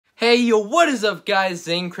Hey yo, what is up guys,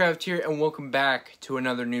 Zanecraft here and welcome back to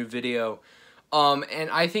another new video.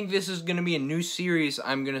 And I think this is going to be a new series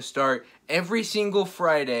I'm going to start every single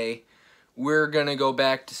Friday. We're going to go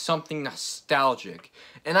back to something nostalgic.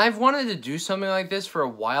 And I've wanted to do something like this for a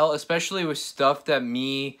while, especially with stuff that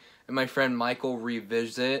me and my friend Michael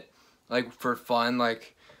revisit, like for fun,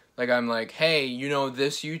 like I'm like, hey, you know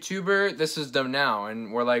this YouTuber? This is them now,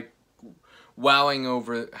 and we're like wowing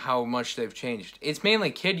over how much they've changed. It's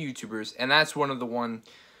mainly kid YouTubers, and that's one of the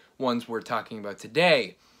ones we're talking about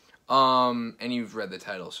today. And you've read the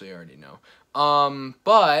title, so you already know.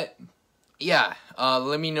 But yeah,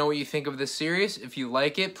 let me know what you think of this series. If you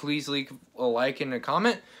like it, please leave a like and a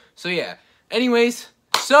comment. So yeah, anyways,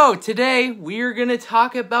 so today we're gonna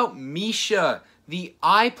talk about Misha, the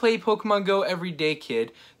I play Pokemon Go everyday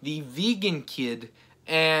kid, the vegan kid,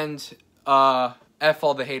 and F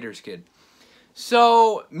all the haters kid.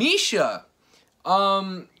 So Misha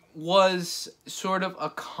was sort of a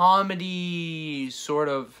comedy,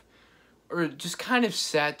 or just kind of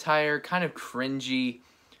satire, kind of cringy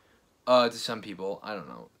to some people. I don't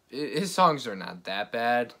know. His songs are not that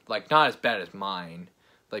bad, like not as bad as mine,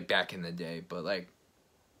 like back in the day, but like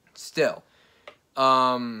still.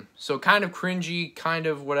 So kind of cringy, kind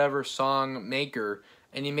of whatever song maker,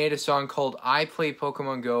 and he made a song called I Play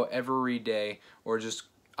Pokemon Go Every Day, or just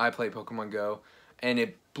I Play Pokemon Go, and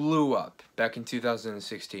it blew up back in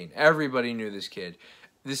 2016. Everybody knew this kid.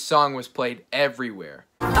 This song was played everywhere.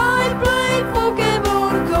 I play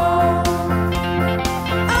Pokemon Go.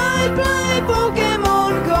 I play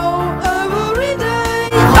Pokemon Go every day.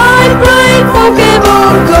 I play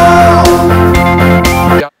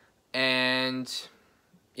Pokemon Go. And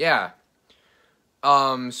yeah.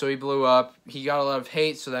 So he blew up. He got a lot of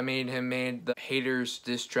hate, so that made him the haters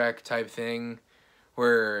diss track type thing,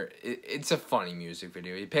 where it's a funny music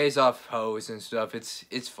video. He pays off hoes and stuff.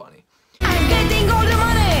 It's funny. I'm getting all the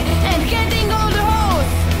money and getting all the hoes.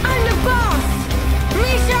 I'm the boss,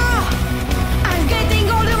 Misha. I'm getting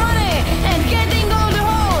all the money and getting all the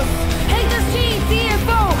hoes. Haters cheat,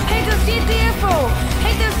 TFO. Haters cheat, TFO.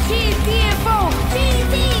 Haters cheat, TFO.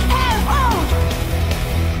 TTFO.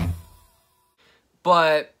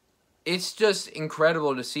 But it's just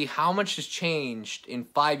incredible to see how much has changed in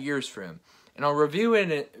 5 years for him. And I'll reveal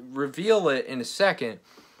it in a second,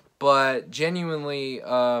 but genuinely,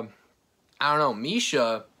 I don't know,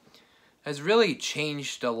 Misha has really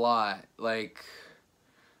changed a lot, like,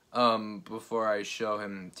 before I show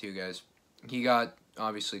him to you guys. He got,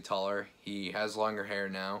 obviously, taller. He has longer hair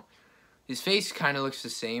now. His face kind of looks the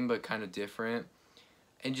same, but kind of different.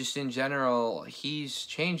 And just in general, he's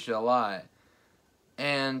changed a lot.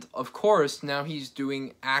 And, of course, now he's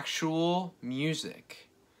doing actual music.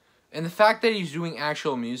 And the fact that he's doing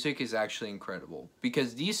actual music is actually incredible,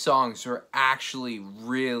 because these songs are actually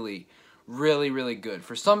really, really, really good.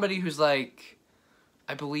 For somebody who's like,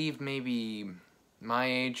 I believe maybe my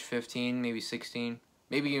age, 15, maybe 16,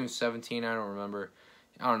 maybe even 17, I don't remember.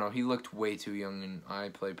 I don't know, he looked way too young and I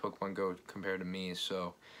play Pokemon Go compared to me,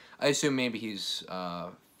 so I assume maybe he's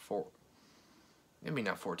maybe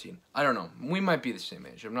not 14. I don't know. We might be the same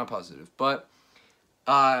age. I'm not positive. But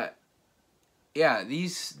yeah,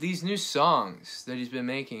 these new songs that he's been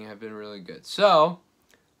making have been really good. So,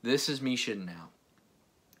 this is Misha now.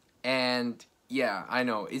 And, yeah, I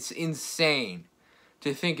know, it's insane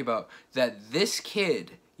to think about that this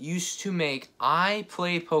kid used to make I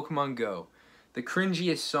Play Pokemon Go, the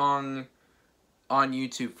cringiest song on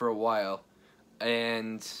YouTube for a while.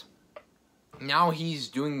 And now he's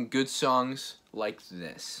doing good songs like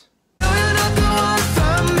this. So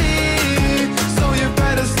you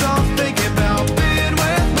better stop thinking about being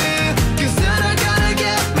with me, 'cause then I gotta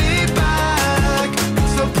get me back.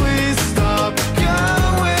 So please stop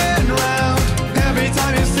going round. Every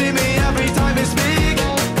time you see me, every time you speak,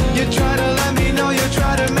 you try to let me know, you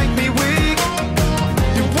try to make me weak.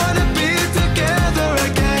 You wanna be together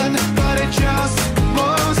again, but it just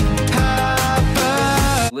won't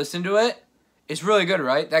happen. Listen to it. It's really good,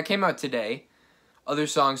 right? That came out today. Other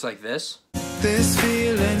songs like this. This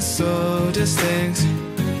feeling so distinct.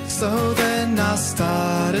 So then I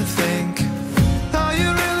start to think, are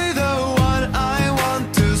you really the one I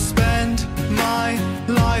want to spend my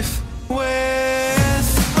life with?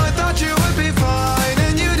 I thought you would be fine,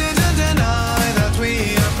 and you didn't deny that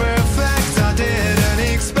we are perfect. I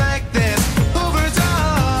didn't expect this over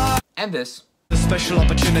time. And this. A special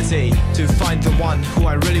opportunity to find the one who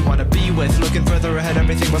I really want to be with. Looking further ahead,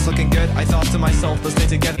 everything was looking good. I thought to myself, let's stay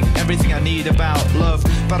together, everything I need about love.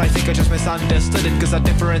 But I think I just misunderstood it, 'cause our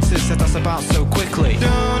differences set us about so quickly.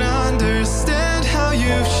 Don't understand how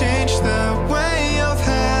you've changed the way of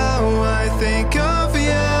how I think of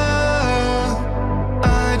you.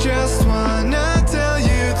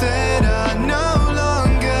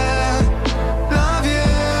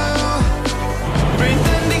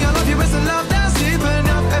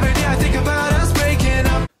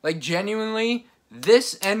 Like, genuinely,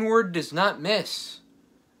 this N-word does not miss.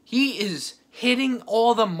 He is hitting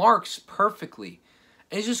all the marks perfectly.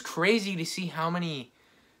 And it's just crazy to see how many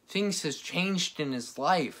things has changed in his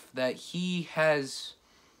life, that he has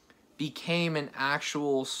became an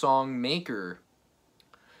actual song maker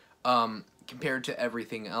compared to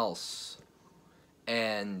everything else.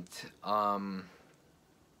 And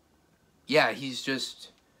yeah, he's just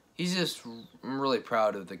I'm really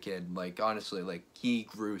proud of the kid. Like, honestly, like, he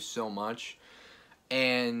grew so much.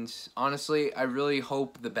 And honestly, I really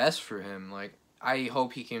hope the best for him. Like, I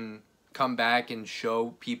hope he can come back and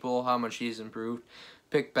show people how much he's improved,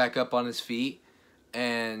 pick back up on his feet,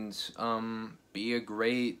 and be a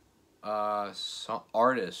great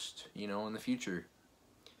artist, you know, in the future.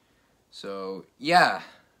 So, yeah.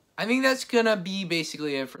 I think that's gonna be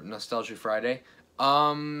basically it for Nostalgia Friday.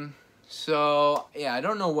 So, yeah, I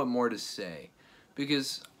don't know what more to say,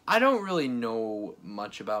 because I don't really know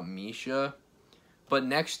much about Misha, but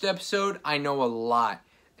next episode, I know a lot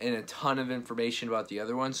and a ton of information about the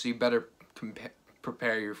other one, so you better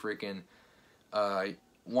prepare your freaking,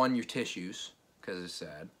 1, your tissues, because it's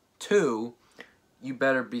sad. 2, you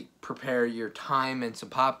better prepare your time and some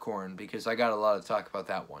popcorn, because I got a lot to talk about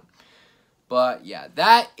that one. But, yeah,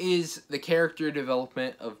 that is the character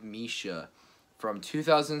development of Misha from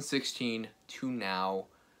 2016 to now,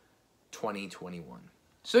 2021.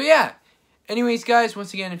 So, yeah. Anyways, guys,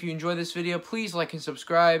 once again, if you enjoyed this video, please like and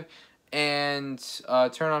subscribe, and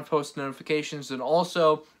turn on post notifications. And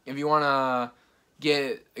also, if you want to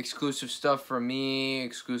get exclusive stuff from me,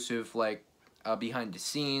 exclusive, like, behind the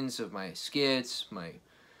scenes of my skits, my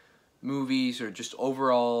movies, or just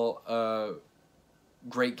overall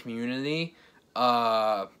great community,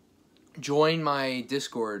 join my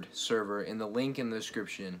Discord server in the link in the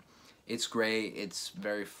description. It's great. It's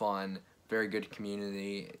very fun. Very good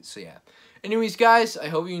community. So, yeah. Anyways, guys, I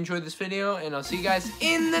hope you enjoyed this video, and I'll see you guys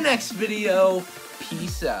in the next video.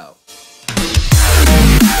 Peace out.